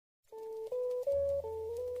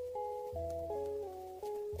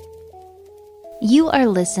You are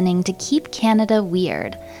listening to Keep Canada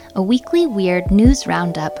Weird, a weekly weird news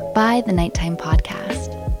roundup by the Nighttime Podcast.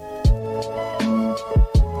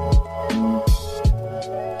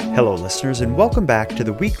 Hello, listeners, and welcome back to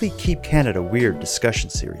the weekly Keep Canada Weird discussion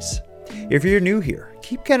series. If you're new here,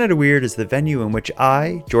 Keep Canada Weird is the venue in which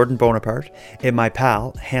I, Jordan Bonaparte, and my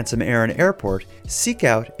pal, Handsome Aaron Airport, seek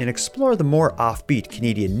out and explore the more offbeat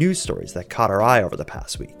Canadian news stories that caught our eye over the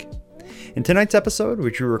past week. In tonight's episode,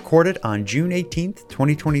 which we recorded on June 18th,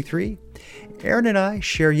 2023, Aaron and I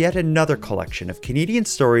share yet another collection of Canadian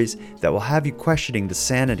stories that will have you questioning the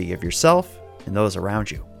sanity of yourself and those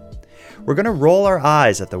around you. We're going to roll our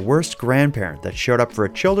eyes at the worst grandparent that showed up for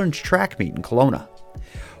a children's track meet in Kelowna.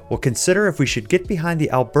 We'll consider if we should get behind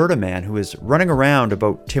the Alberta man who is running around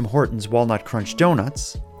about Tim Hortons Walnut Crunch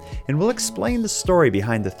donuts, and we'll explain the story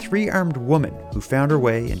behind the three-armed woman who found her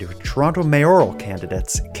way into a Toronto mayoral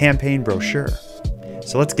candidate's campaign brochure.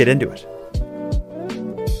 So let's get into it.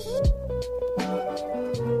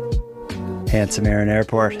 Handsome Aaron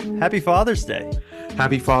Airport, happy Father's Day.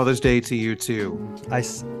 Happy Father's Day to you too. I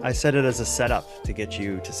said it as a setup to get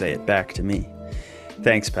you to say it back to me.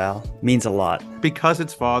 Thanks, pal. Means a lot. Because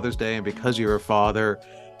it's Father's Day and because you're a father,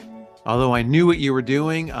 although I knew what you were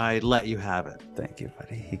doing, I let you have it. Thank you,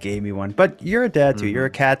 buddy. You gave me one. But you're a dad too. You're a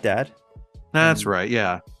cat dad. That's right,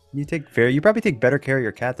 yeah. You probably take better care of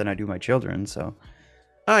your cat than I do my children, so.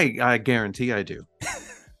 I guarantee I do.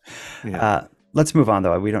 Yeah. Let's move on,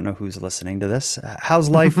 though. We don't know who's listening to this. How's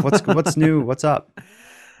life? What's new? What's up?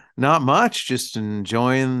 Not much. Just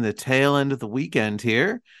enjoying the tail end of the weekend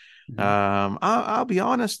here. I'll be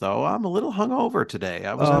honest, though. I'm a little hungover today.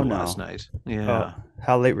 I was out last night. Yeah. Oh,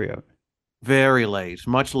 how late were you out? Very late.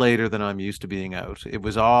 Much later than I'm used to being out. It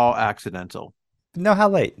was all accidental. No, how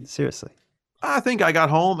late? Seriously. I think I got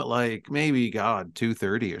home at maybe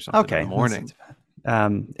 2:30 or something in the morning.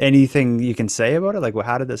 Anything you can say about it?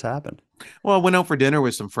 How did this happen? Well, I went out for dinner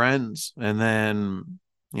with some friends and then,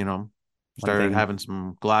 started having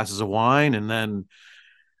some glasses of wine and then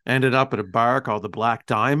ended up at a bar called the Black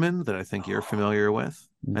Diamond that I think you're familiar with.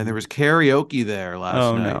 Mm-hmm. And there was karaoke there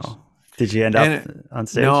last night. No. Did you end up on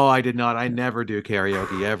stage? No, I did not. I never do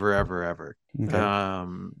karaoke ever, ever, ever. Okay.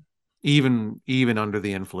 Even under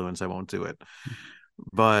the influence, I won't do it.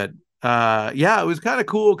 But it was kind of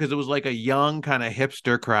cool because it was like a young kind of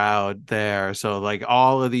hipster crowd there. So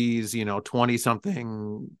all of these,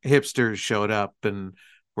 20-something hipsters showed up and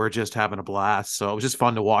were just having a blast. So it was just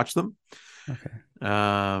fun to watch them. Okay.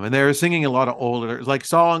 And they were singing a lot of older,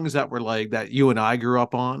 songs that were that you and I grew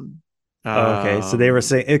up on. Okay, so they were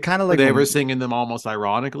saying it kind of they were singing them almost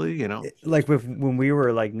ironically, when we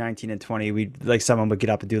were 19 and 20, we someone would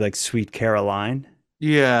get up and do Sweet Caroline.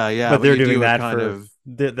 Yeah. But they're doing that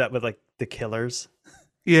that with the Killers.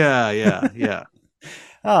 Yeah.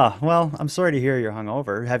 Oh, well, I'm sorry to hear you're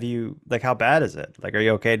hungover. Have you how bad is it? Are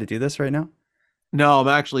you okay to do this right now? No, I'm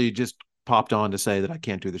actually just popped on to say that I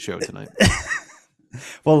can't do the show tonight.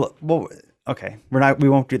 well, okay. We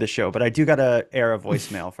won't do the show, but I do got to air a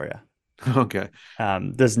voicemail for you. Okay.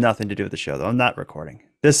 There's nothing to do with the show, though. I'm not recording.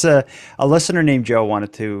 This a listener named Joe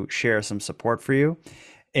wanted to share some support for you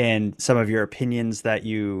and some of your opinions that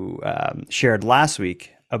you shared last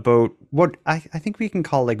week about what I think we can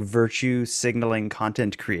call virtue signaling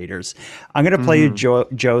content creators. I'm going to play you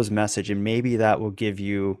Joe's message, and maybe that will give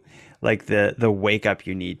you the wake up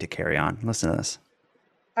you need to carry on. Listen to this.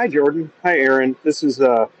 Hi, Jordan. Hi, Aaron. This is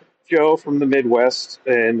Joe from the Midwest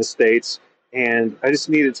in the States. And I just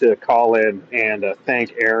needed to call in and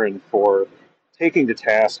thank Aaron for taking to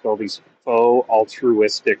task all these faux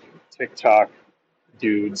altruistic TikTok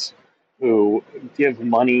dudes who give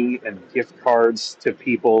money and gift cards to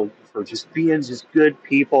people for just being just good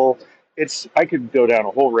people. I could go down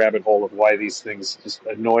a whole rabbit hole of why these things just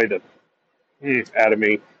annoy the out of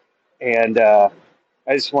me. And I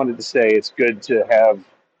just wanted to say it's good to have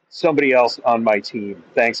somebody else on my team.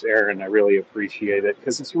 Thanks, Aaron. I really appreciate it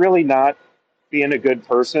because it's really not being a good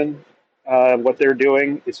person, what they're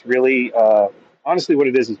doing. It's really, honestly, what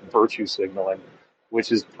it is virtue signaling,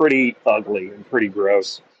 which is pretty ugly and pretty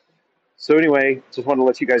gross. So anyway, just want to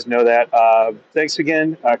let you guys know that. Thanks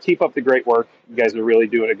again. Keep up the great work. You guys are really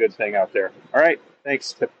doing a good thing out there. All right.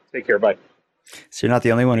 Thanks. Take care. Bye. So you're not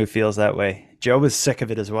the only one who feels that way. Joe was sick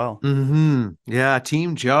of it as well. Mm-hmm. Yeah,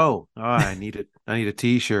 Team Joe. Oh, I need a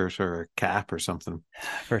T-shirt or a cap or something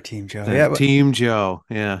for Team Joe. Team Joe.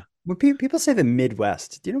 Yeah. When people say the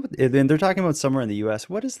Midwest, do you know what they're talking about? Somewhere in the U.S.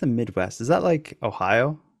 What is the Midwest? Is that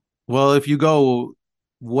Ohio? Well, if you go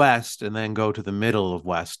west and then go to the middle of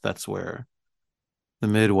west, that's where the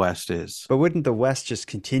Midwest is. But wouldn't the West just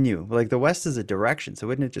continue? The West is a direction, so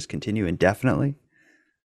wouldn't it just continue indefinitely?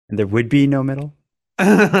 And there would be no middle?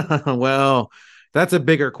 Well, that's a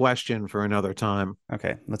bigger question for another time.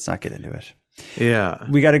 Okay, let's not get into it. Yeah.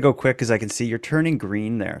 We got to go quick because I can see you're turning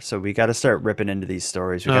green there. So we got to start ripping into these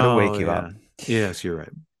stories. We got to wake you yeah. up. Yes, you're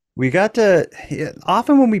right. We got to,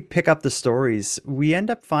 often when we pick up the stories, we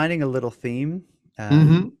end up finding a little theme.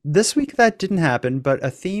 This week that didn't happen, but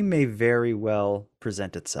a theme may very well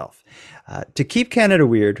present itself. To keep Canada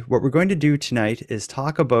weird, what we're going to do tonight is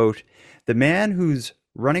talk about the man who's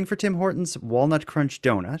running for Tim Hortons Walnut Crunch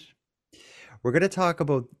Donut. We're going to talk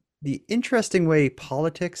about the interesting way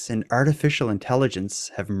politics and artificial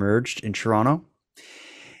intelligence have merged in Toronto.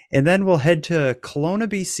 And then we'll head to Kelowna,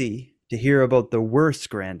 BC to hear about the worst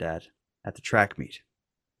granddad at the track meet.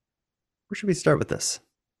 Where should we start with this?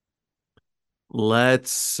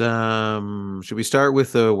 Let's should we start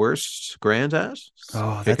with the worst granddad?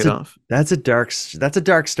 Oh, kick it off. That's a dark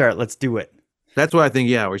start. Let's do it. That's what I think.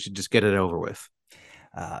 Yeah, we should just get it over with.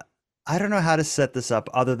 I don't know how to set this up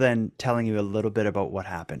other than telling you a little bit about what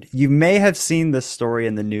happened. You may have seen this story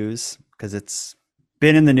in the news because it's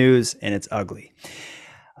been in the news and it's ugly.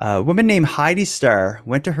 A woman named Heidi Starr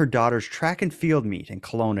went to her daughter's track and field meet in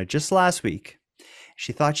Kelowna just last week.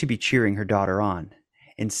 She thought she'd be cheering her daughter on.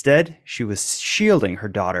 Instead, she was shielding her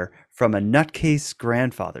daughter from a nutcase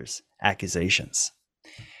grandfather's accusations.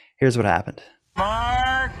 Here's what happened.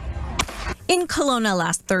 Mark! In Kelowna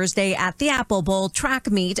last Thursday at the Apple Bowl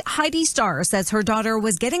track meet, Heidi Starr says her daughter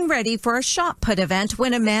was getting ready for a shot put event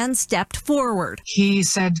when a man stepped forward. He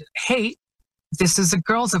said, "Hey, this is a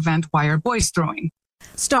girls' event. Why are boys throwing?"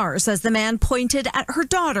 Starr says the man pointed at her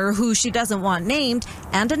daughter, who she doesn't want named,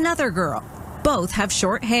 and another girl. Both have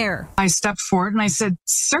short hair. I stepped forward and I said,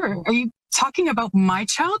 "Sir, are you talking about my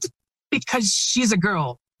child? Because she's a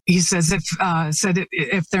girl." He says,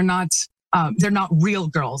 if they're not real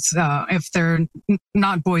girls. If they're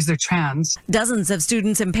not boys, they're trans. Dozens of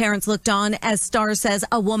students and parents looked on as Starr says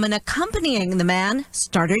a woman accompanying the man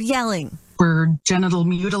started yelling. We're genital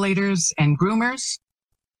mutilators and groomers.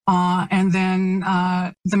 And then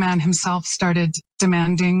the man himself started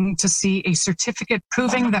demanding to see a certificate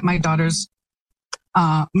proving that my daughter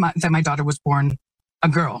was born a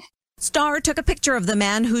girl. Starr took a picture of the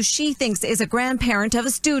man who she thinks is a grandparent of a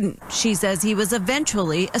student. She says he was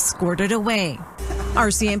eventually escorted away.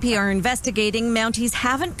 RCMP are investigating. Mounties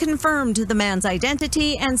haven't confirmed the man's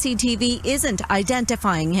identity, and CTV isn't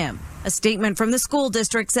identifying him. A statement from the school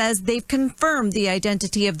district says they've confirmed the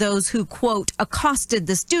identity of those who, quote, accosted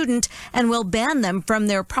the student and will ban them from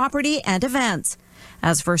their property and events.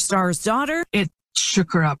 As for Starr's daughter, it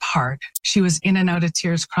shook her up hard. She was in and out of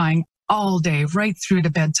tears, crying all day, right through to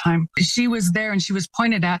bedtime. She was there and she was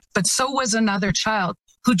pointed at, but so was another child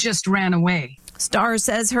who just ran away. Starr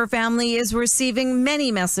says her family is receiving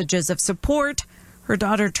many messages of support. Her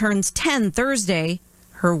daughter turns 10 Thursday.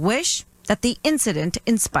 Her wish? That the incident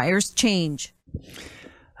inspires change.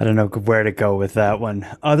 I don't know where to go with that one,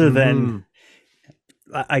 other than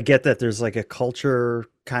I get that there's like a culture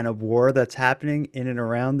kind of war that's happening in and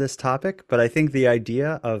around this topic, but I think the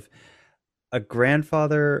idea of a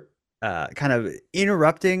grandfather kind of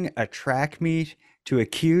interrupting a track meet to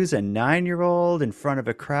accuse a 9-year-old in front of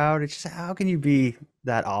a crowd, it's just, how can you be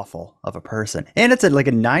that awful of a person? And it's like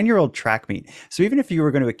a 9-year-old track meet. So even if you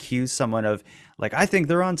were going to accuse someone of, like, I think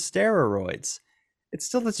they're on steroids, it's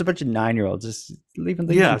still just a bunch of 9-year-olds. Just leave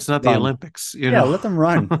them. Yeah, it's not the Olympics. You know? know? Let them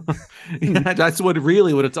run. Yeah, that's what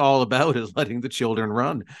it's all about, is letting the children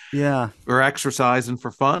run. Yeah. Or exercising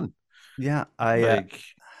for fun. Yeah.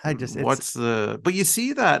 But you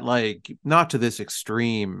see that, like, not to this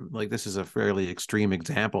extreme, like this is a fairly extreme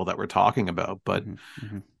example that we're talking about, but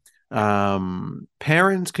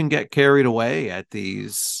parents can get carried away at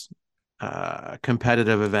these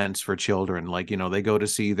competitive events for children. Like, you know, they go to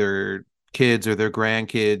see their kids or their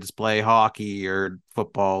grandkids play hockey or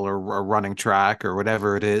football or running track or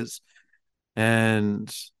whatever it is,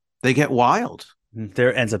 and they get wild.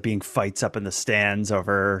 There ends up being fights up in the stands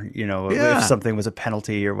over, you know, if something was a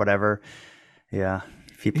penalty or whatever. Yeah.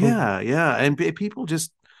 And people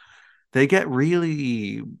just, they get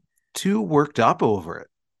really too worked up over it.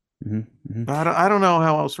 But I don't know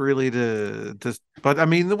how else really to but I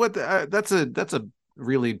mean, that's a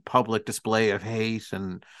really public display of hate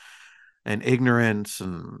and ignorance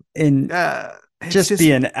and just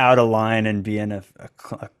being out of line and being a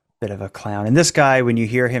bit of a clown. And this guy, when you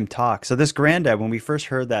hear him talk, so this granddad, when we first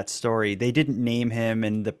heard that story, they didn't name him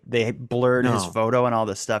and they blurred his photo and all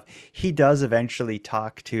this stuff. He does eventually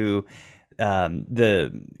talk to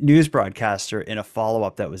the news broadcaster in a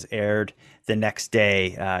follow-up that was aired the next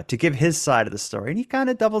day to give his side of the story. And he kind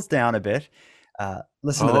of doubles down a bit.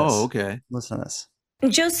 Listen to this. Oh, okay. Listen to this.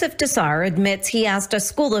 Joseph Dessar admits he asked a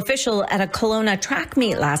school official at a Kelowna track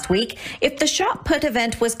meet last week if the shot put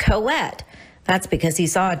event was co-ed. That's because he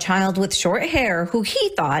saw a child with short hair who he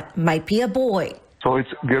thought might be a boy. So it's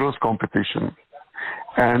girls' competition.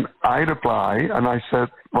 And I reply and I said,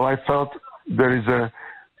 well, I felt there is a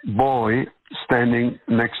boy standing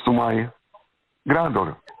next to my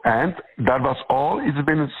granddaughter. And that was all it's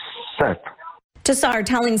been said. Tassar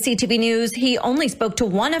telling CTV News he only spoke to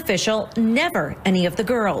one official, never any of the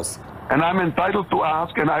girls. And I'm entitled to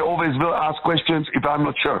ask, and I always will ask questions if I'm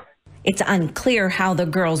not sure. It's unclear how the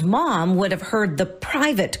girl's mom would have heard the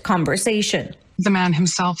private conversation. The man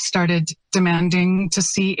himself started demanding to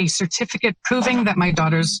see a certificate proving that my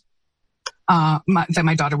daughter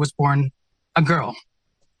was born a girl.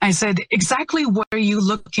 I said, exactly what are you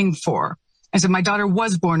looking for? I said, my daughter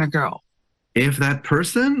was born a girl. If that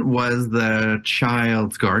person was the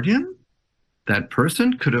child's guardian, that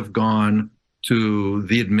person could have gone to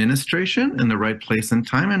the administration in the right place and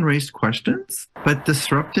time and raised questions. But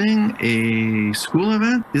disrupting a school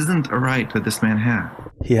event isn't a right that this man had.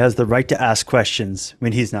 He has the right to ask questions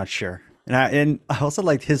when he's not sure. And I also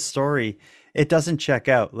liked his story. It doesn't check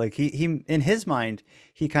out. Like he in his mind,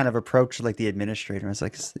 he kind of approached like the administrator and was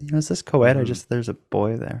like, is this co-ed? There's a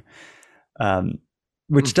boy there.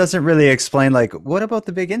 Which doesn't really explain, like, what about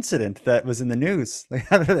the big incident that was in the news? Like,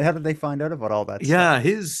 how did they find out about all that stuff? Yeah,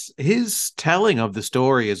 his telling of the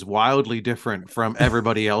story is wildly different from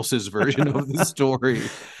everybody else's version of the story.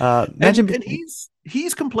 And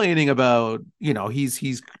he's complaining about,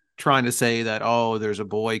 he's trying to say that, oh, there's a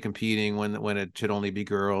boy competing when it should only be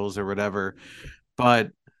girls or whatever.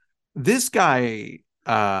 But this guy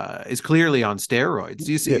is clearly on steroids.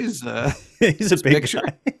 Do you see his he's a big picture?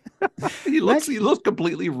 Guy. he looks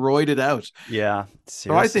completely roided out. Yeah. Seriously.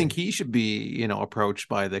 So I think he should be, approached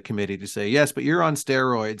by the committee to say, yes, but you're on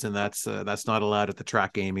steroids, and that's not allowed at the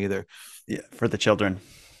track game either. Yeah, for the children.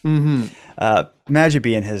 Mm-hmm. Imagine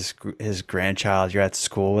being his grandchild. You're at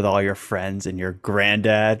school with all your friends, and your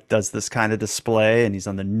granddad does this kind of display, and he's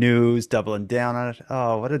on the news doubling down on it.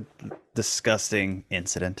 Oh, what a disgusting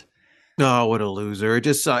incident. Oh, what a loser.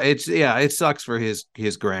 It sucks for his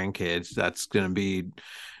grandkids. That's going to be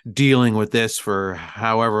dealing with this for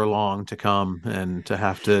however long to come, and to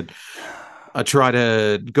have to try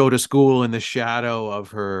to go to school in the shadow of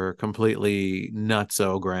her completely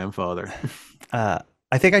nutso grandfather.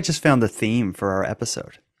 I think I just found the theme for our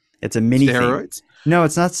episode. It's a mini steroids? Theme. No,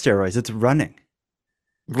 it's not steroids. It's running.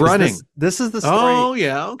 This is the story. Oh,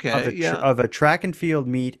 yeah. Okay. Of a track and field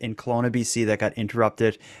meet in Kelowna, BC that got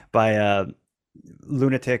interrupted by a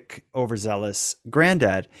lunatic, overzealous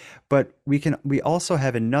granddad. But we also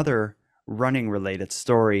have another running related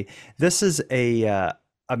story. This is a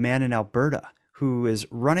man in Alberta who is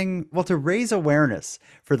running, to raise awareness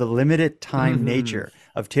for the limited time nature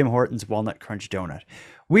of Tim Hortons Walnut Crunch Donut.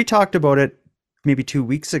 We talked about it maybe 2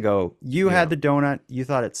 weeks ago. You had the donut. You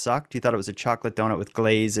thought it sucked. You thought it was a chocolate donut with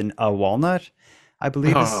glaze and a walnut, I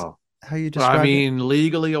believe is how you describe it.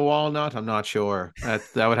 Legally a walnut, I'm not sure. That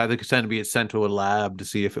would have to be sent to a lab to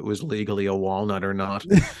see if it was legally a walnut or not.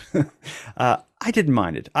 I didn't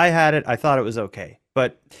mind it. I had it. I thought it was okay.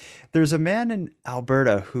 But there's a man in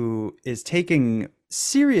Alberta who is taking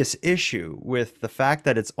serious issue with the fact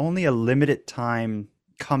that it's only a limited time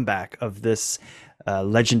comeback of this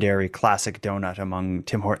legendary classic donut among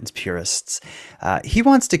Tim Hortons purists. He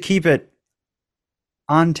wants to keep it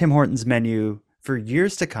on Tim Hortons menu for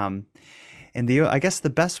years to come. And I guess the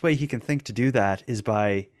best way he can think to do that is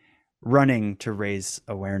by running to raise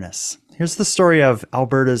awareness. Here's the story of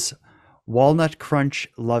Alberta's walnut crunch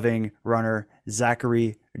loving runner,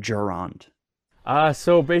 Zachary Durand.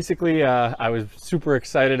 So basically, I was super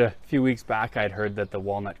excited. A few weeks back, I'd heard that the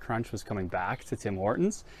walnut crunch was coming back to Tim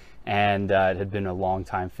Hortons. And it had been a long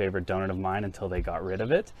time favorite donut of mine until they got rid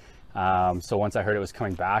of it. So once I heard it was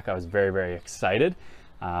coming back, I was very, very excited.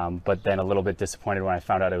 But then a little bit disappointed when I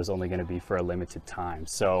found out it was only going to be for a limited time.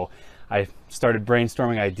 So I started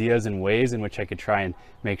brainstorming ideas and ways in which I could try and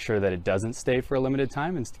make sure that it doesn't stay for a limited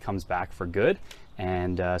time and comes back for good.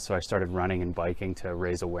 And so I started running and biking to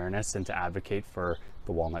raise awareness and to advocate for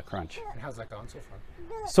the Walnut Crunch. And how's that gone so far?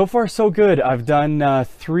 So far, so good. I've done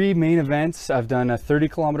 3 main events. I've done a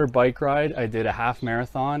 30-kilometer bike ride. I did a half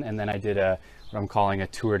marathon, and then I did what I'm calling a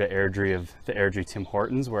tour to Airdrie of the Airdrie Tim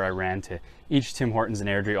Hortons, where I ran to each Tim Hortons in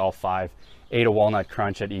Airdrie, all 5, ate a walnut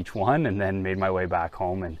crunch at each one, and then made my way back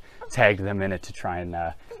home and tagged them in it to try and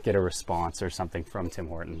get a response or something from Tim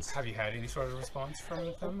Hortons. Have you had any sort of response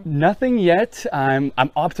from them? Nothing yet. I'm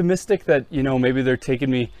optimistic that maybe they're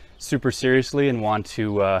taking me super seriously and want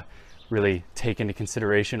to really take into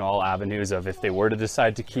consideration all avenues of if they were to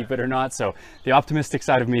decide to keep it or not. So the optimistic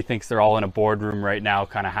side of me thinks they're all in a boardroom right now,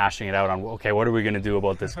 kind of hashing it out on, okay, what are we going to do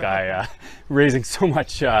about this guy raising so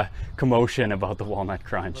much commotion about the walnut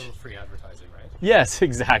crunch? A little free advertising, right? Yes,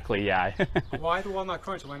 exactly. Yeah. Why the walnut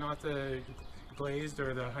crunch? Why not the glazed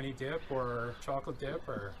or the honey dip or chocolate dip?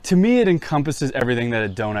 Or to me, it encompasses everything that a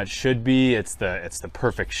donut should be. It's the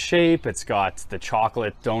perfect shape. It's got the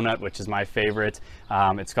chocolate donut, which is my favorite.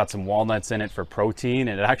 It's got some walnuts in it for protein,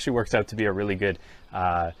 and it actually works out to be a really good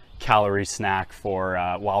calorie snack for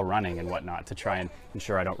while running and whatnot, to try and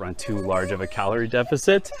ensure I don't run too large of a calorie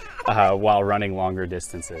deficit while running longer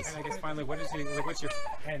distances. And I guess finally, what's your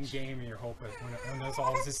end game and your hope when this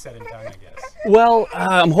all is said and done, I guess? Well,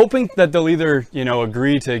 I'm hoping that they'll either,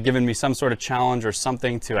 agree to giving me some sort of challenge or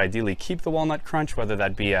something to ideally keep the walnut crunch, whether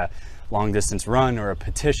that be a long distance run or a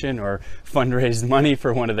petition or fundraise money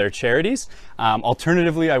for one of their charities.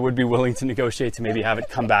 Alternatively, I would be willing to negotiate to maybe have it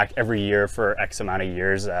come back every year for X amount of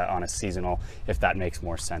years on a seasonal, if that makes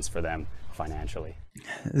more sense for them financially.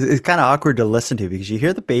 It's kind of awkward to listen to because you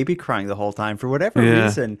hear the baby crying the whole time for whatever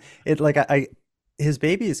reason. His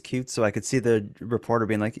baby is cute, so I could see the reporter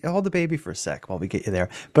being like, hold the baby for a sec while we get you there.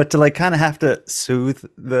 But to kind of have to soothe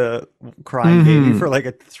the crying baby for a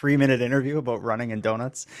 3-minute interview about running and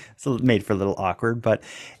donuts, it's made for a little awkward. But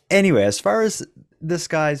anyway, as far as this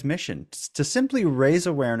guy's mission, to simply raise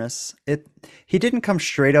awareness, he didn't come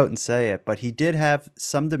straight out and say it, but he did have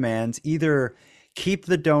some demands, either keep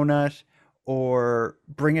the donut or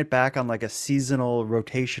bring it back on a seasonal,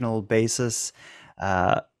 rotational basis.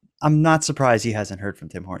 I'm not surprised he hasn't heard from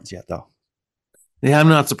Tim Hortons yet, though. Yeah, I'm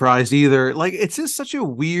not surprised either. It's just such a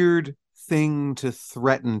weird thing to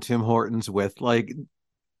threaten Tim Hortons with.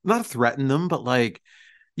 Not threaten them, but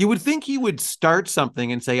you would think he would start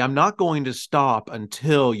something and say, I'm not going to stop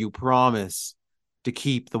until you promise to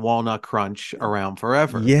keep the walnut crunch around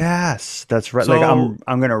forever. Yes, that's right. So,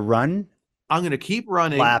 I'm going to run. I'm going to keep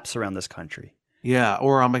running laps around this country. Yeah,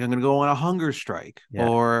 or I'm going to go on a hunger strike,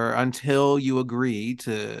 or until you agree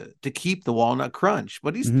to keep the walnut crunch.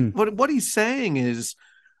 But what he's saying is,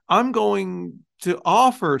 I'm going to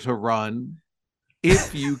offer to run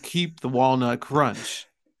if you keep the walnut crunch.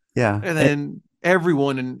 Yeah, and then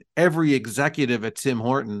everyone and every executive at Tim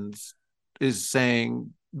Hortons is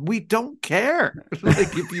saying, we don't care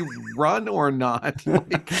if you run or not.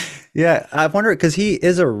 Yeah, I wonder, because he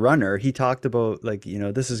is a runner. He talked about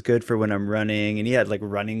this is good for when I'm running, and he had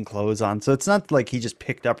running clothes on. So it's not like he just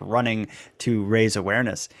picked up running to raise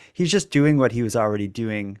awareness. He's just doing what he was already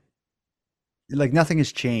doing. Nothing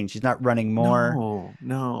has changed. He's not running more.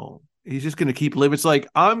 No. He's just going to keep living. It's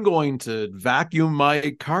I'm going to vacuum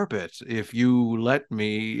my carpet if you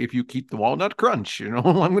keep the walnut crunch. I'm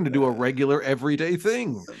going to do a regular everyday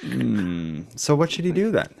thing. So what should he do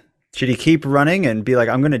then? Should he keep running and be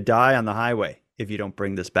I'm going to die on the highway if you don't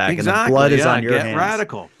bring this back? Exactly. And the blood is on your hands.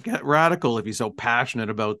 Get radical if he's so passionate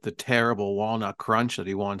about the terrible walnut crunch that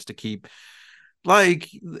he wants to keep.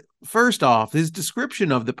 First off, his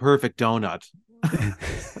description of the perfect donut.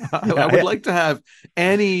 I would like to have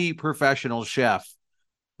any professional chef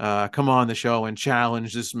come on the show and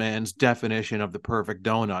challenge this man's definition of the perfect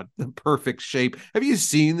donut, the perfect shape. Have you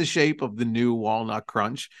seen the shape of the new walnut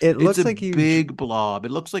crunch? It looks like a big blob. It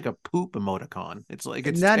looks like a poop emoticon. It's not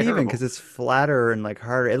terrible. Even because it's flatter and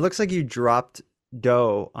harder. It looks like you dropped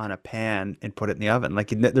dough on a pan and put it in the oven.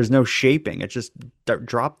 There's no shaping. It just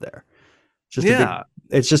dropped there.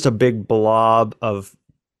 It's just a big blob of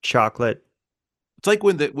chocolate. It's like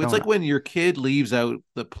when your kid leaves out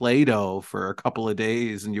the Play-Doh for a couple of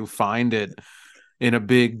days and you find it in a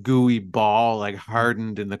big gooey ball,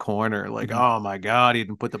 hardened in the corner. Oh my God, he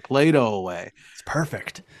didn't put the Play-Doh away. It's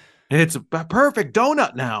perfect. It's a perfect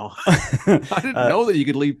donut now. I didn't know that you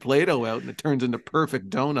could leave Play-Doh out and it turns into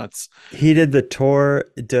perfect donuts. He did the Tour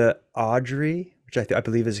de Audrey, which I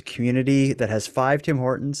believe is a community that has 5 Tim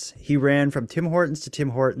Hortons. He ran from Tim Hortons to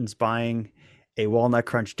Tim Hortons buying a walnut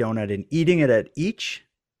crunch donut and eating it at each.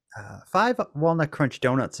 5 walnut crunch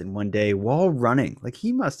donuts in one day while running.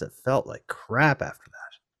 He must have felt like crap after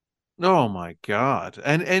that. Oh my God.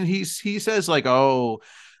 And he says it's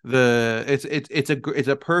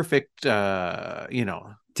a perfect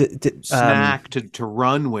snack to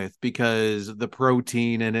run with because the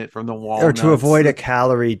protein in it from the walnuts, or to avoid a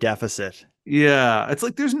calorie deficit. Yeah, it's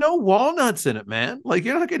there's no walnuts in it, man.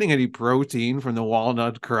 You're not getting any protein from the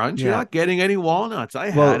walnut crunch. You're not getting any walnuts. I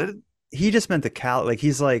had it. He just meant the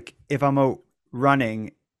he's if I'm out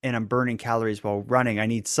running and I'm burning calories while running, I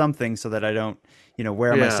need something so that I don't,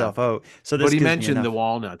 wear myself out. So this, but he mentioned the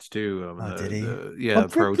walnuts too. Did he? The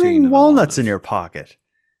protein. Bring walnuts in your pocket.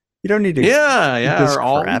 You don't need to eat this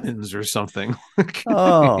or crap. almonds or something.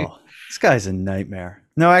 Oh, this guy's a nightmare.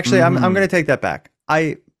 No, actually, I'm going to take that back.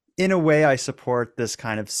 In a way, I support this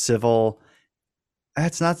kind of civil.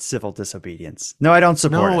 That's not civil disobedience. No, I don't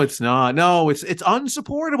support it. No, it's not. No, it's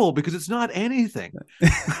unsupportable because it's not anything.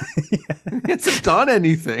 It hasn't done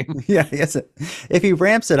anything. Yeah, yes. If he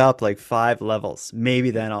ramps it up like 5 levels,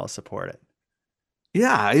 maybe then I'll support it.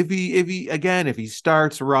 Yeah, if he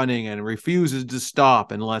starts running and refuses to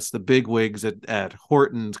stop unless the bigwigs at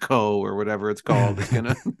Horton's Co. or whatever it's called is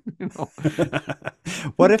gonna,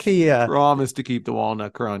 What if he promise to keep the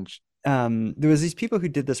walnut crunch? There was these people who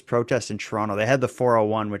did this protest in Toronto. They had the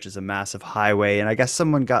 401, which is a massive highway, and I guess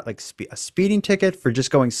someone got like a speeding ticket for just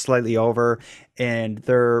going slightly over, and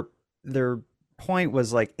their point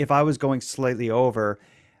was like, if I was going slightly over,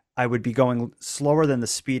 I would be going slower than the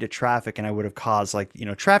speed of traffic, and I would have caused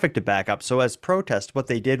traffic to back up. So as protest, what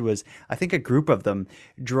they did was, I think a group of them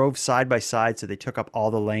drove side by side, so they took up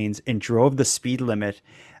all the lanes and drove the speed limit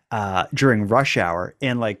during rush hour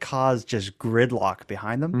and like caused just gridlock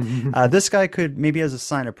behind them. This guy could, maybe as a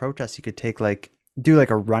sign of protest, he could do like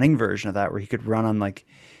a running version of that, where he could run on like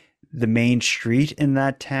the main street in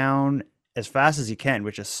that town as fast as he can,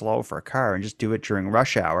 which is slow for a car, and just do it during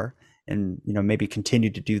rush hour. And, maybe continue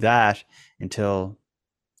to do that until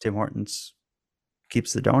Tim Hortons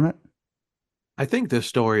keeps the donut. I think this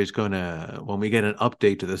story is when we get an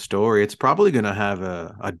update to the story, it's probably going to have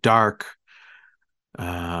a dark,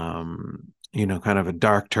 kind of a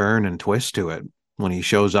dark turn and twist to it when he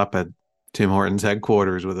shows up at Tim Hortons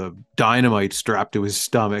headquarters with a dynamite strapped to his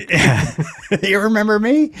stomach. You remember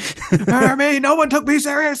me? Remember me? No one took me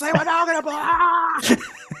seriously. We're not going to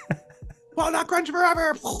walnut crunch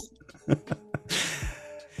forever.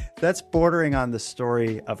 That's bordering on the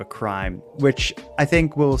story of a crime, which I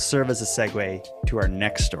think will serve as a segue to our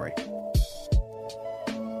next story.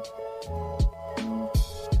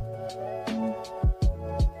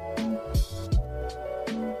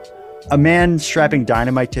 A man strapping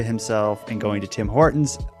dynamite to himself and going to Tim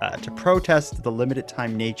Hortons to protest the limited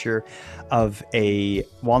time nature of a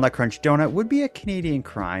walnut crunch donut would be a Canadian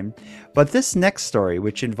crime. But this next story,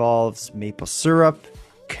 which involves maple syrup,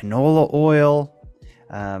 canola oil,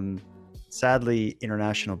 sadly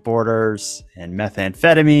international borders, and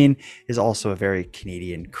methamphetamine, is also a very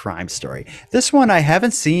Canadian crime story. This one I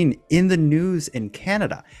haven't seen in the news in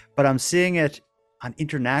Canada, but I'm seeing it on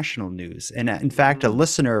international news. And in fact, a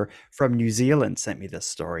listener from New Zealand sent me this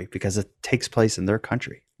story because it takes place in their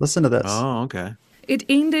country. Listen to this. Oh, okay. It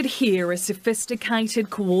ended here, a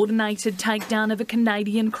sophisticated, coordinated takedown of a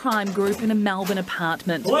Canadian crime group in a Melbourne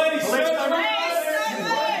apartment.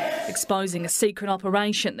 Exposing a secret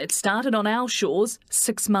operation that started on our shores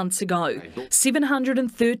 6 months ago.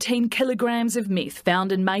 713 kilograms of meth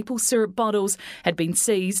found in maple syrup bottles had been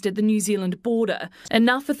seized at the New Zealand border.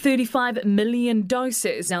 Enough for 35 million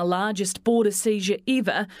doses, our largest border seizure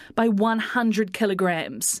ever, by 100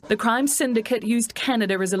 kilograms. The crime syndicate used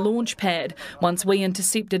Canada as a launch pad. Once we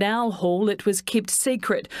intercepted our haul, it was kept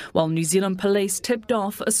secret, while New Zealand police tipped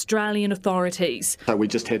off Australian authorities. So we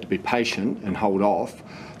just had to be patient and hold off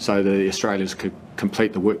so the Australians could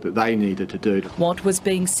complete the work that they needed to do. What was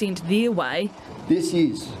being sent their way? This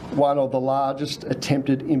is one of the largest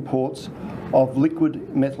attempted imports of liquid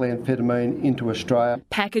methamphetamine into Australia.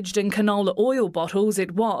 Packaged in canola oil bottles,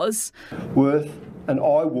 it was worth an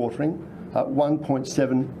eye-watering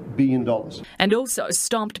 $1.7 billion. And also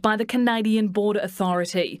stopped by the Canadian Border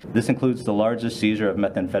Authority. This includes the largest seizure of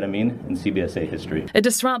methamphetamine in CBSA history. It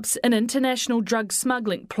disrupts an international drug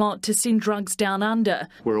smuggling plot to send drugs down under.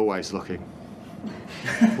 We're always looking.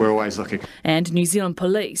 We're always looking. And New Zealand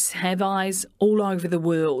police have eyes all over the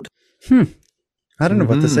world. I don't know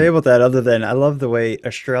what to say about that other than I love the way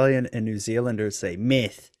Australian and New Zealanders say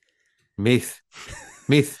myth. Myth.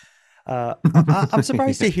 I'm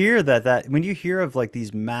surprised to hear that when you hear of like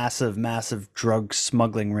these massive drug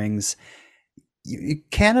smuggling rings,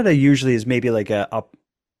 Canada usually is maybe like a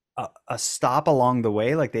stop along the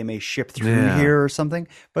way, like they may ship through here or something.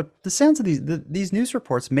 But the sounds of these news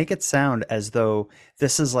reports make it sound as though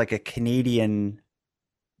this is like a Canadian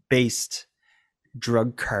based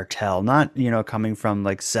drug cartel, not coming from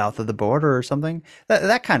like south of the border or something.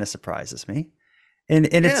 That kind of surprises me. And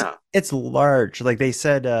it's large. Like they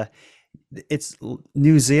said, it's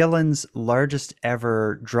New Zealand's largest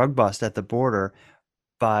ever drug bust at the border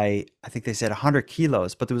by, I think they said 100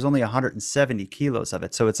 kilos, but there was only 170 kilos of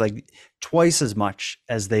it. So it's like twice as much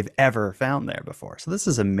as they've ever found there before. So this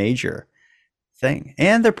is a major thing.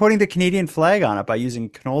 And they're putting the Canadian flag on it by using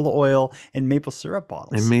canola oil and maple syrup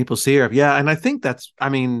bottles. And maple syrup. Yeah. And I think that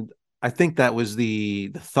was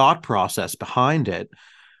the thought process behind it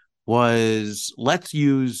was let's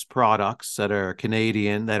use products that are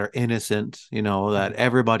Canadian, that are innocent, that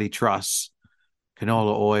everybody trusts,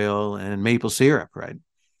 canola oil and maple syrup, right?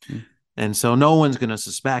 Mm. And so no one's going to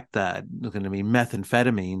suspect that there's going to be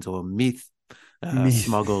methamphetamines or meth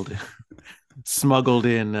smuggled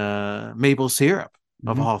in maple syrup,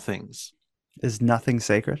 of all things. Is nothing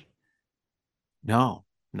sacred? No,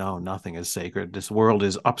 nothing is sacred. This world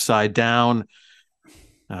is upside down.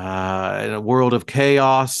 In a world of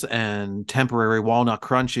chaos and temporary walnut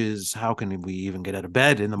crunches, how can we even get out of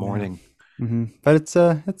bed in the morning? But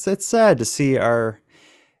it's sad to see our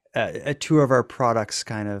two of our products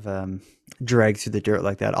kind of dragged through the dirt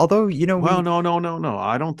like that. Although, well, no.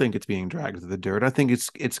 I don't think it's being dragged through the dirt. I think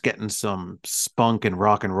it's getting some spunk and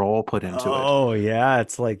rock and roll put into it. Oh yeah,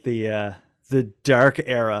 it's like the dark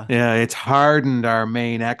era. Yeah, it's hardened our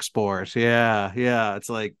main export. Yeah. It's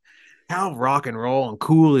like, how rock and roll and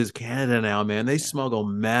cool is Canada now, man? They smuggle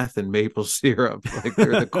meth and maple syrup. Like,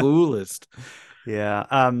 they're the coolest. Yeah.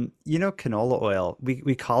 Canola oil,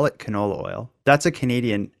 we call it canola oil. That's a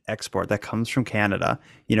Canadian export that comes from Canada.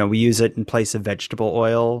 We use it in place of vegetable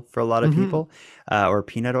oil for a lot of people, or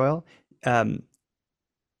peanut oil.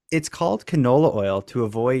 It's called canola oil to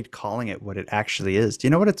avoid calling it what it actually is. Do you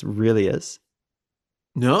know what it really is?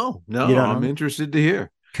 No, I'm interested to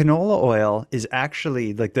hear. Canola oil is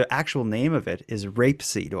actually, like, the actual name of it is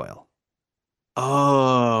rapeseed oil.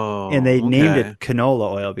 Oh, and they named it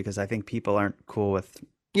canola oil because I think people aren't cool with.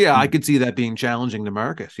 Yeah, I could see that being challenging to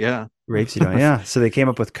market. Yeah, rapeseed oil. Yeah, so they came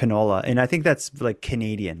up with canola, and I think that's like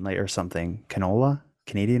Canadian, like, or something. Canola,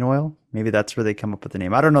 Canadian oil. Maybe that's where they come up with the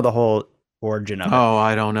name. I don't know the whole origin of it. Oh,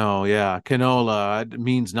 I don't know. Yeah, canola, it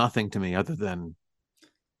means nothing to me other than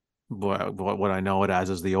what I know it as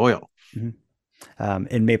is the oil.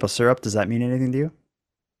 In maple syrup, does that mean anything to you?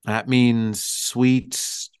 That means sweet,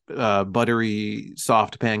 buttery,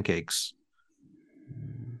 soft pancakes.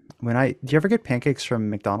 Do you ever get pancakes from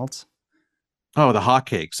McDonald's? Oh, the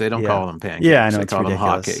hotcakes. They don't call them pancakes. Yeah, I know, they it's call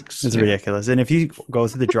ridiculous. them hotcakes. It's ridiculous. And if you go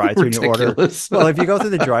through the drive-thru and you order, well, if you go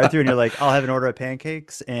through the drive-thru and you're like, I'll have an order of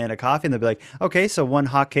pancakes and a coffee, and they'll be like, okay, so 1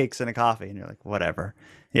 hotcakes and a coffee, and you're like, whatever.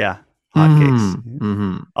 Yeah,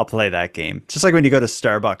 hotcakes. I'll play that game. Just like when you go to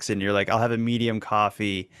Starbucks and you're like, I'll have a medium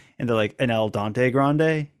coffee, and they're like, an El Dante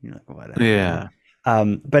Grande. You're like, whatever. Yeah.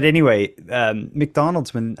 But anyway,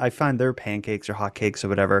 McDonald's, when I find their pancakes or hotcakes or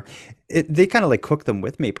whatever, they kind of like cook them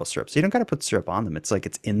with maple syrup. So you don't got to put syrup on them. It's like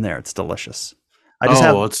it's in there. It's delicious.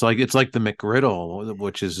 It's like the McGriddle,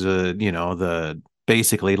 which is the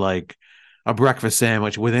basically like a breakfast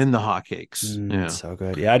sandwich within the hotcakes. Yeah, so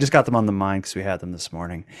good. Yeah, I just got them on the mind because we had them this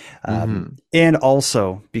morning, and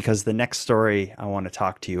also because the next story I want to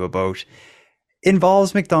talk to you about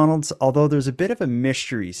involves McDonald's, although there's a bit of a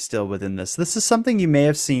mystery still within this. This is something you may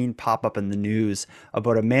have seen pop up in the news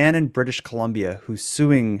about a man in British Columbia who's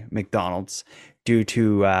suing McDonald's due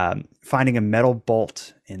to finding a metal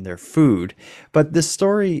bolt in their food. But this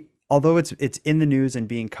story, although it's in the news and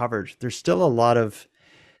being covered, there's still a lot of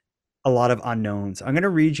unknowns. I'm going to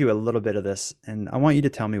read you a little bit of this, and I want you to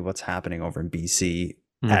tell me what's happening over in BC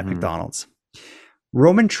at McDonald's.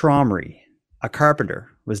 Roman Tromry, a carpenter,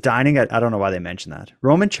 was dining at, I don't know why they mentioned that.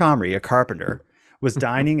 Roman Chomry, a carpenter, was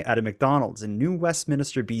dining at a McDonald's in New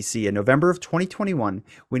Westminster, BC in November of 2021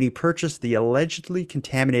 when he purchased the allegedly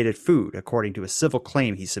contaminated food, according to a civil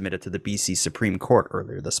claim he submitted to the BC Supreme Court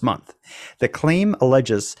earlier this month. The claim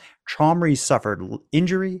alleges Chomry suffered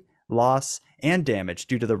injury, loss, and damage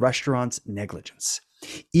due to the restaurant's negligence.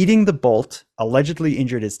 Eating the bolt allegedly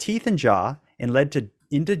injured his teeth and jaw and led to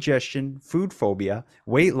indigestion, food phobia,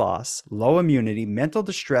 weight loss, low immunity, mental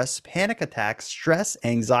distress, panic attacks, stress,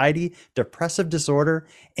 anxiety, depressive disorder,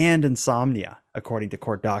 and insomnia, according to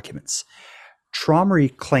court documents.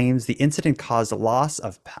 Tromry claims the incident caused a loss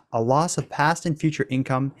of past and future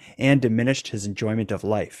income and diminished his enjoyment of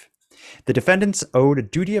life. The defendants owed a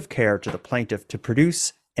duty of care to the plaintiff to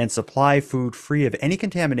produce and supply food free of any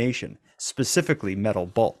contamination, specifically metal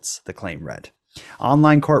bolts, the claim read.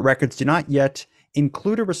 Online court records do not yet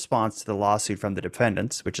include a response to the lawsuit from the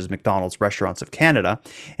defendants, which is McDonald's Restaurants of Canada,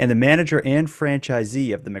 and the manager and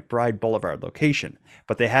franchisee of the McBride Boulevard location,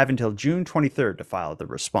 but they have until June 23rd to file the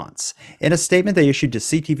response. In a statement they issued to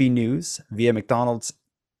CTV News via McDonald's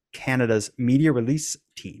Canada's media release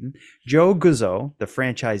team, Joe Guzzo, the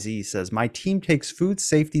franchisee, says, "My team takes food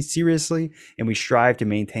safety seriously and we strive to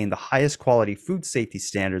maintain the highest quality food safety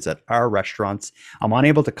standards at our restaurants. I'm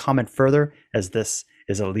unable to comment further as this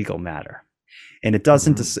is a legal matter." And it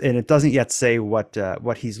doesn't yet say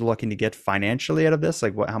what he's looking to get financially out of this,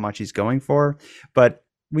 like how much he's going for. But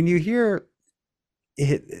when you hear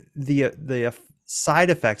the side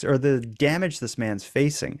effects or the damage this man's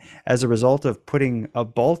facing as a result of putting a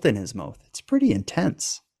bolt in his mouth. It's pretty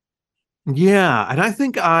intense. Yeah, and I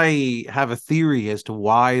think I have a theory as to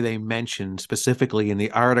why they mentioned specifically in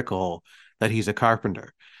the article that he's a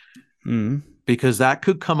carpenter. Because that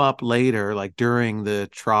could come up later, like during the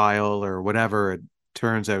trial or whatever it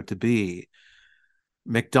turns out to be.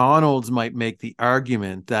 McDonald's might make the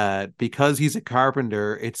argument that because he's a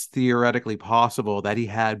carpenter, it's theoretically possible that he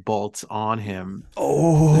had bolts on him.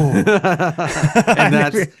 Oh,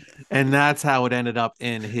 and that's how it ended up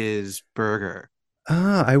in his burger.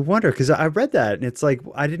 I wonder, because I read that and it's like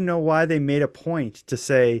I didn't know why they made a point to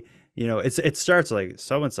say, you know, it starts like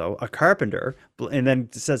so and so, a carpenter, and then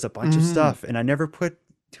it says a bunch of stuff, and I never put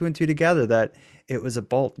two and two together that it was a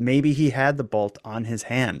bolt. Maybe he had the bolt on his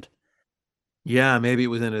hand. Yeah, maybe it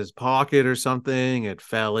was in his pocket or something. It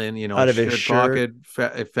fell in, you know, out of his shirt.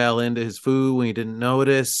 It fell into his food when he didn't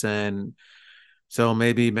notice. And so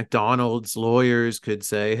maybe McDonald's lawyers could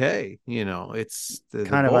say, hey, you know, it's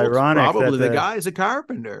kind of ironic. Probably the guy's a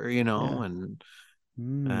carpenter, you know, and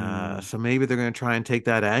so maybe they're going to try and take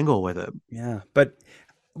that angle with it. Yeah. But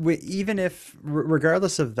even if,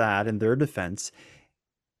 regardless of that, in their defense,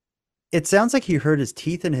 it sounds like he hurt his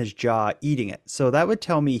teeth in his jaw eating it. So that would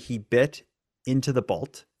tell me he bit into the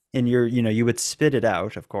bolt, and you would spit it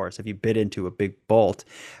out, of course, if you bit into a big bolt,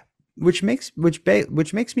 which makes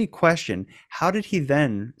me question, how did he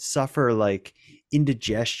then suffer like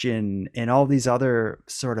indigestion and all these other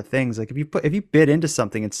sort of things? Like if you bit into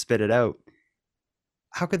something and spit it out,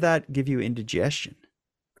 how could that give you indigestion?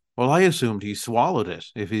 Well, I assumed he swallowed it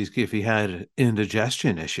if he had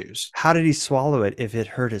indigestion issues. How did he swallow it if it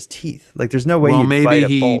hurt his teeth? Like there's no way you'd bite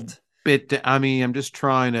a bolt. I mean, I'm just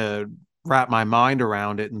trying to wrap my mind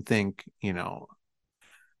around it and think, you know,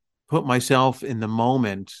 put myself in the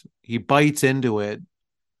moment. He bites into it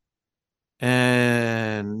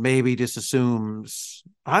and maybe just assumes,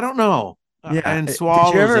 I don't know. Yeah, and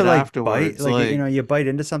swallows did you ever, it like, afterwards. Bite? Like, you know, you bite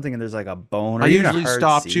into something and there's like a bone. Or I even usually a hard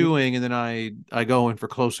stop seed. chewing and then I go in for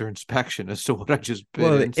closer inspection as to what I just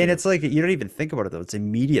bit into. And it's like you don't even think about it though. It's an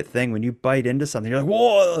immediate thing when you bite into something. You're like,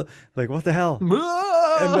 whoa, like what the hell?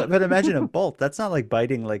 But imagine a bolt. That's not like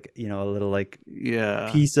biting like, you know, a little like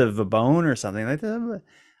piece of a bone or something like that,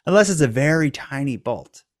 unless it's a very tiny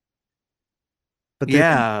bolt. But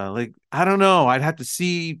like, I don't know. I'd have to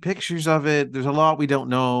see pictures of it. There's a lot we don't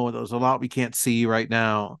know. There's a lot we can't see right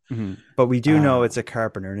now. But we do know it's a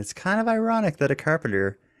carpenter, and it's kind of ironic that a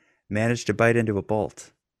carpenter managed to bite into a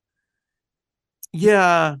bolt.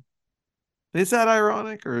 Yeah. Is that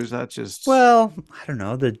ironic, or is that just... Well, I don't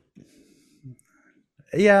know.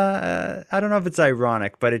 I don't know if it's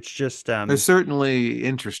ironic, but it's just... it's certainly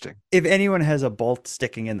interesting. If anyone has a bolt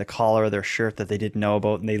sticking in the collar of their shirt that they didn't know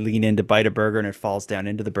about and they lean in to bite a burger and it falls down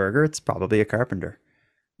into the burger, it's probably a carpenter.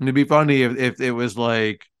 It'd be funny if it was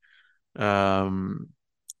like,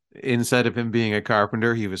 instead of him being a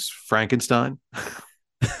carpenter, he was Frankenstein.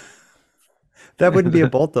 That wouldn't be a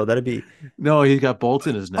bolt, though. That'd be... No, he's got bolts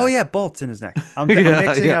in his neck. Oh, yeah, bolts in his neck. I'm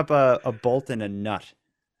mixing up a bolt and a nut.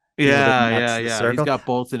 Yeah. He's got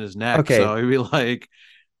bolts in his neck. Okay. So it'd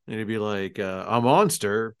be like a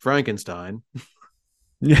monster, Frankenstein.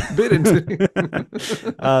 Yeah. Bit into.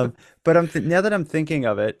 But now that I'm thinking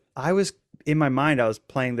of it, in my mind, I was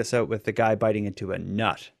playing this out with the guy biting into a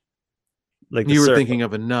nut. Like you were thinking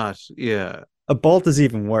of a nut. Yeah. A bolt is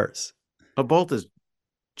even worse. A bolt is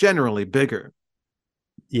generally bigger.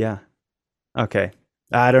 Yeah. Okay.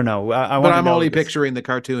 I don't know. But I'm only picturing the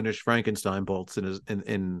cartoonish Frankenstein bolts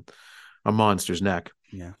in a monster's neck.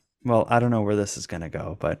 Yeah. Well, I don't know where this is going to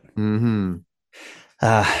go, but we'll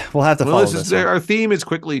have to follow this. Our theme is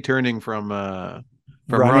quickly turning from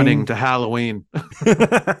running to Halloween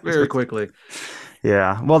very quickly.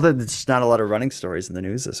 Yeah. Well, there's not a lot of running stories in the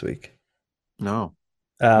news this week. No.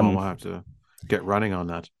 We'll have to get running on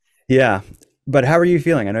that. Yeah. But how are you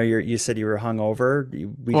feeling? I know you said you were hungover.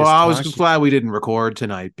 I was just glad we didn't record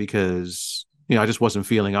tonight because, you know, I just wasn't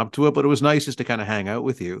feeling up to it, but it was nice just to kind of hang out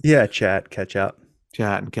with you. Yeah, catch up.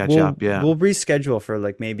 Yeah. We'll reschedule for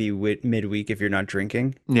like maybe midweek if you're not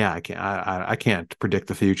drinking. Yeah, I can't predict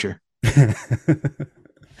the future.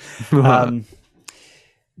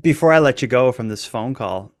 Before I let you go from this phone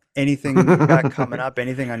call, anything you got coming up?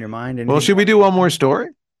 Anything on your mind? Anything? Well, should we do one more story?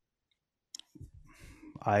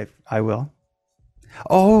 I will.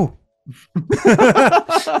 Oh,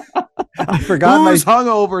 I forgot. Who's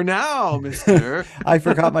hungover now, mister? I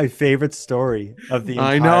forgot my favorite story of the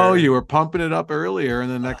entire... I know, you were pumping it up earlier, and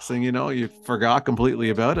the next thing you know, you forgot completely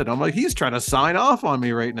about it. I'm like, he's trying to sign off on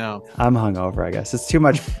me right now. I'm hungover, I guess. It's too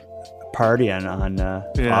much partying on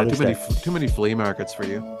too many flea markets for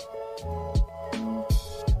you.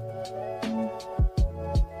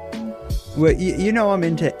 Well, you know, I'm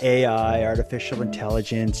into AI, artificial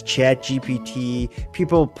intelligence, chat GPT,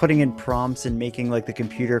 people putting in prompts and making like the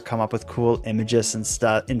computer come up with cool images and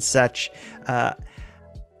stuff and such.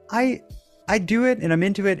 I I do it and I'm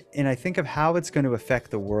into it, and I think of how it's going to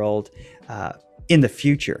affect the world in the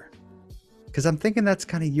future, because I'm thinking that's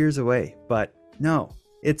kind of years away. But no,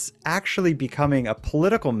 it's actually becoming a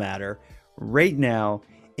political matter right now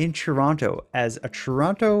in Toronto, as a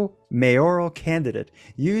Toronto mayoral candidate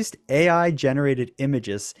used AI generated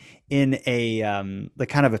images in a like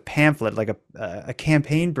kind of a pamphlet, like a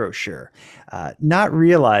campaign brochure, not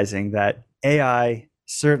realizing that AI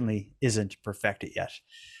certainly isn't perfected yet.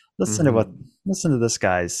 Listen to this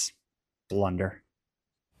guy's blunder.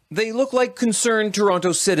 They look like concerned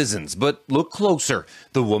Toronto citizens, but look closer.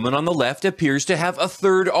 The woman on the left appears to have a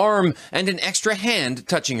third arm and an extra hand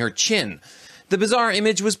touching her chin. The bizarre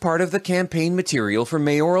image was part of the campaign material for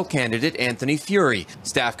mayoral candidate Anthony Furey.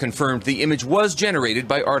 Staff confirmed the image was generated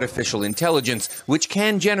by artificial intelligence, which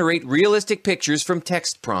can generate realistic pictures from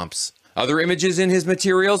text prompts. Other images in his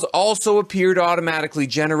materials also appeared automatically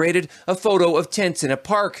generated. A photo of tents in a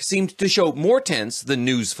park seemed to show more tents than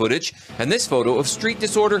news footage, and this photo of street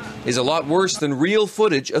disorder is a lot worse than real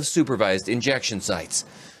footage of supervised injection sites.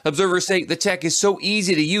 Observers say the tech is so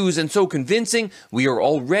easy to use and so convincing, we are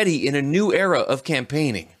already in a new era of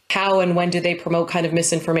campaigning. How and when do they promote kind of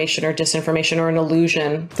misinformation or disinformation or an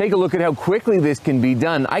illusion? Take a look at how quickly this can be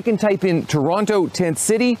done. I can type in Toronto tent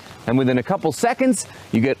city, and within a couple seconds,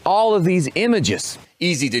 you get all of these images.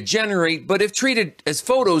 Easy to generate, but if treated as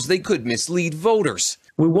photos, they could mislead voters.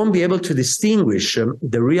 We won't be able to distinguish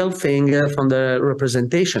the real thing from the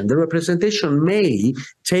representation. The representation may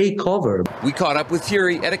take over. We caught up with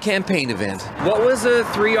Fury at a campaign event. What was a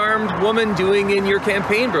three-armed woman doing in your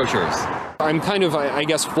campaign brochures? I'm kind of, I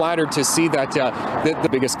guess, flattered to see that the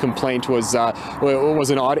biggest complaint was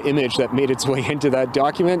an odd image that made its way into that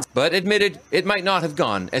document. But admitted it might not have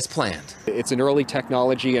gone as planned. It's an early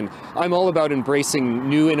technology, and I'm all about embracing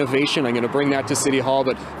new innovation. I'm going to bring that to City Hall,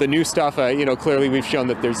 but the new stuff, clearly we've shown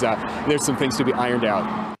that there's some things to be ironed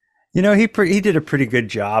out. You know, he did a pretty good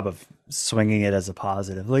job of swinging it as a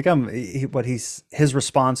positive. Like his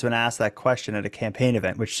response when asked that question at a campaign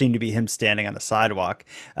event, which seemed to be him standing on the sidewalk,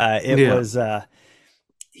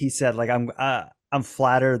 he said, like, I'm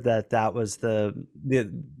flattered that was the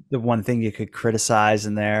one thing you could criticize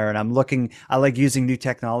in there, and I like using new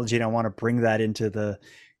technology, and I want to bring that into the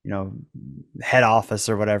head office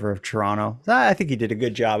or whatever of Toronto. I think he did a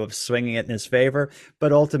good job of swinging it in his favor,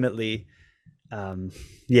 but ultimately,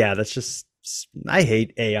 that's just, I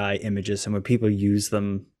hate AI images and when people use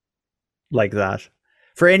them like that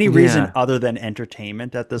for any reason other than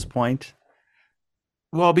entertainment at this point.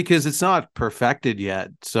 Well, because it's not perfected yet.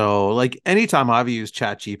 So like anytime I've used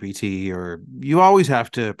ChatGPT, or you always have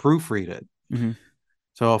to proofread it. Mm-hmm.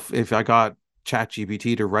 So if I got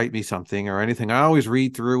ChatGPT to write me something or anything, I always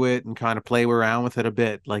read through it and kind of play around with it a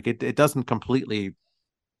bit. Like it doesn't completely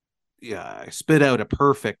spit out a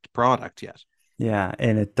perfect product yet. Yeah,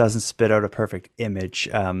 and it doesn't spit out a perfect image.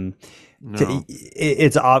 No.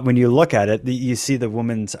 It's odd when you look at it. You see the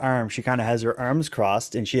woman's arm. She kind of has her arms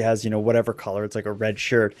crossed, and she has, whatever color. It's like a red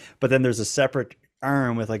shirt. But then there's a separate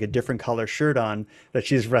arm with like a different color shirt on that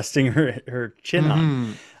she's resting her chin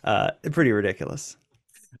on. Pretty ridiculous.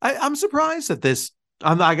 I'm surprised at this.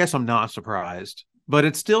 I guess I'm not surprised, but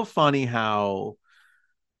it's still funny how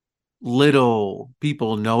little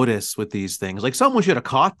people notice with these things. Like someone should have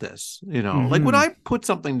caught this, like when I put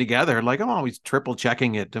something together, like I'm always triple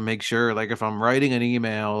checking it to make sure, like if I'm writing an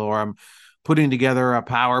email or I'm putting together a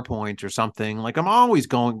PowerPoint or something, like I'm always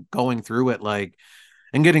going through it, like,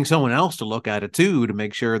 and getting someone else to look at it too, to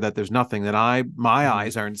make sure that there's nothing that my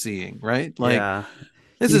eyes aren't seeing. Right. Like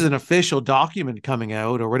this is an official document coming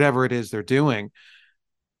out or whatever it is they're doing.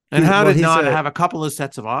 And how did not have a couple of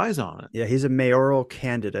sets of eyes on it? Yeah, he's a mayoral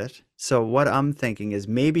candidate. So what I'm thinking is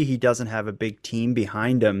maybe he doesn't have a big team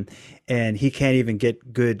behind him, and he can't even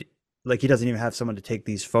get good, like he doesn't even have someone to take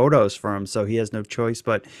these photos for him. So he has no choice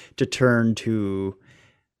but to turn to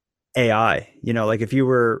AI. Like if you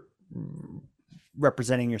were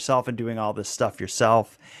representing yourself and doing all this stuff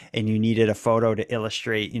yourself, and you needed a photo to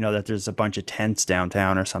illustrate, that there's a bunch of tents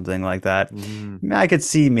downtown or something like that. I could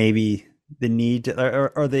see maybe the need to,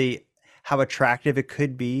 or how attractive it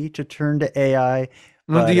could be to turn to AI.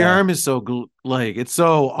 But the arm is so it's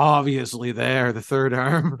so obviously there, the third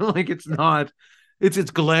arm. Like it's not, it's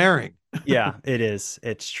glaring. Yeah, it is.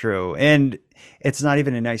 It's true. And it's not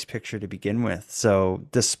even a nice picture to begin with. So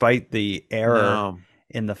despite the error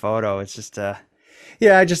in the photo, it's just I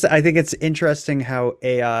think it's interesting how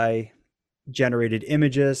AI generated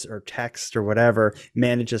images or text or whatever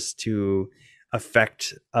manages to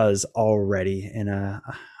affect us already in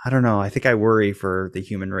I don't know. I think I worry for the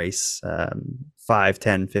human race 5,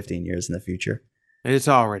 10, 15 years in the future. It's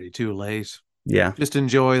already too late. Yeah. Just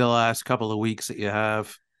enjoy the last couple of weeks that you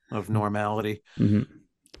have of normality. Mm-hmm.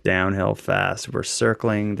 Downhill fast. We're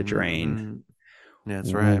circling the drain. Mm-hmm.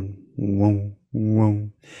 That's right. Whoa, whoa.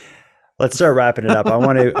 Let's start wrapping it up. I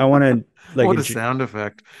want to like what a sound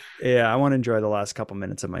effect. Yeah, I want to enjoy the last couple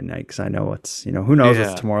minutes of my night because I know it's, who knows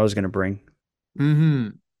what tomorrow's going to bring. Mm-hmm.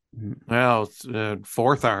 Well, it's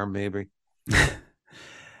fourth arm maybe.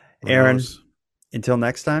 Aaron, until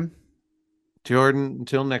next time. Jordan,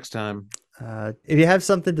 until next time. If you have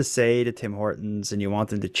something to say to Tim Hortons and you want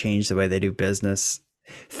them to change the way they do business,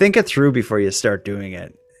 think it through before you start doing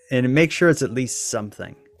it, and make sure it's at least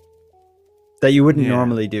something that you wouldn't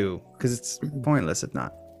normally do, because it's pointless if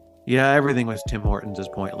not. Yeah, everything with Tim Hortons is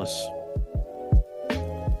pointless.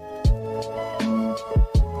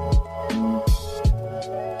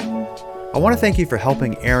 I want to thank you for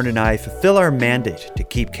helping Aaron and I fulfill our mandate to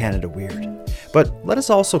keep Canada weird. But let us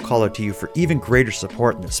also call out to you for even greater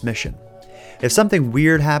support in this mission. If something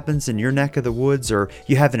weird happens in your neck of the woods, or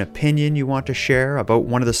you have an opinion you want to share about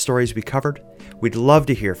one of the stories we covered, we'd love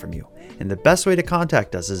to hear from you. And the best way to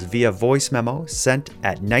contact us is via voice memo sent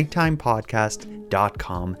at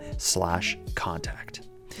nighttimepodcast.com/contact.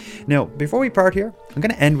 Now, before we part here, I'm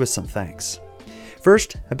going to end with some thanks.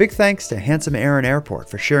 First, a big thanks to Handsome Aaron Airport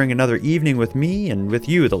for sharing another evening with me and with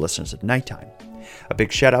you, the listeners of Nighttime. A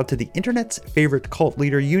big shout out to the internet's favorite cult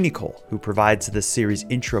leader, Unicole, who provides this series'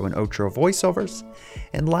 intro and outro voiceovers.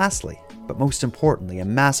 And lastly, but most importantly, a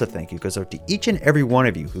massive thank you goes out to each and every one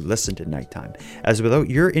of you who listen to Nighttime, as without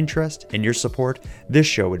your interest and your support, this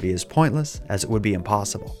show would be as pointless as it would be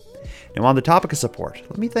impossible. Now, on the topic of support,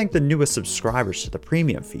 let me thank the newest subscribers to the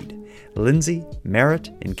premium feed. Lindsay,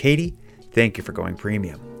 Merritt, and Katie, thank you for going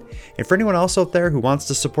premium. And for anyone else out there who wants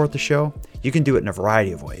to support the show, you can do it in a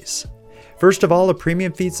variety of ways. First of all, a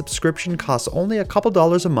premium feed subscription costs only a couple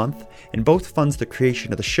dollars a month and both funds the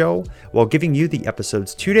creation of the show while giving you the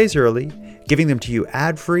episodes 2 days early, giving them to you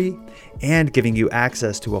ad-free, and giving you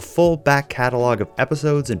access to a full back catalog of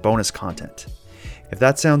episodes and bonus content. If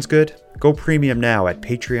that sounds good, go premium now at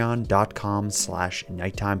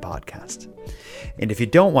patreon.com/nighttimepodcast. And if you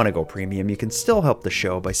don't want to go premium, you can still help the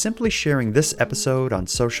show by simply sharing this episode on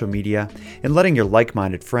social media and letting your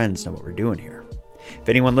like-minded friends know what we're doing here. If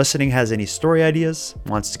anyone listening has any story ideas,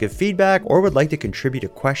 wants to give feedback, or would like to contribute a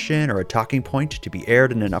question or a talking point to be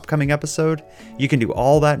aired in an upcoming episode, you can do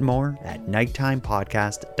all that and more at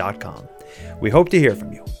nighttimepodcast.com. We hope to hear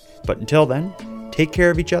from you. But until then, take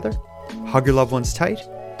care of each other, hug your loved ones tight,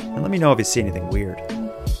 and let me know if you see anything weird.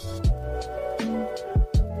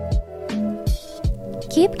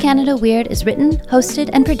 Keep Canada Weird is written, hosted,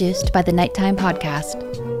 and produced by the Nighttime Podcast.